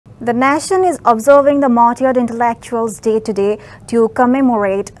The nation is observing the Martyred Intellectuals Day today to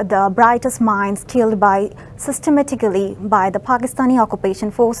commemorate the brightest minds killed systematically by the Pakistani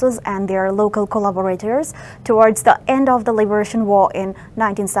occupation forces and their local collaborators towards the end of the Liberation War in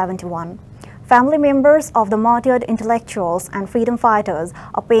 1971. Family members of the martyred intellectuals and freedom fighters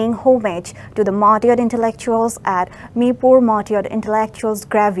are paying homage to the martyred intellectuals at Mirpur Martyred Intellectuals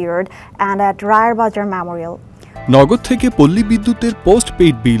Graveyard and at Rayar Bazar Memorial. নগদ থেকে পল্লী বিদ্যুতের post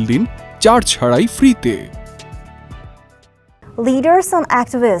paid বিল দিন charge ছাড়াই ফ্রিতে। Leaders and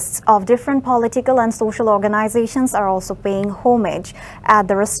activists of different political and social organizations are also paying homage at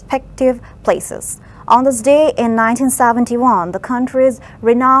the respective places. On this day in 1971, the country's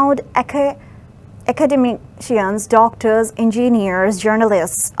renowned academicians, doctors, engineers,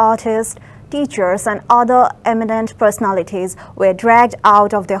 journalists, artists, teachers and other eminent personalities were dragged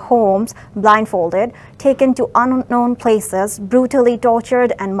out of their homes, blindfolded, taken to unknown places, brutally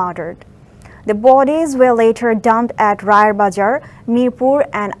tortured and murdered. The bodies were later dumped at Rayar Bazar, Mirpur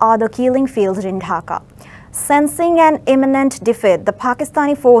and other killing fields in Dhaka. Sensing an imminent defeat, the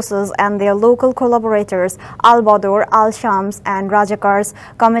Pakistani forces and their local collaborators, Al-Badr, Al-Shams and Rajakars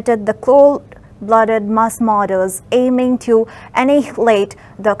committed the cold-blooded mass murders aiming to annihilate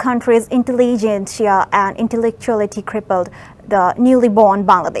the country's intelligentsia and intellectuality crippled the newly born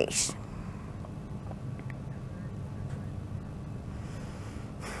Bangladesh.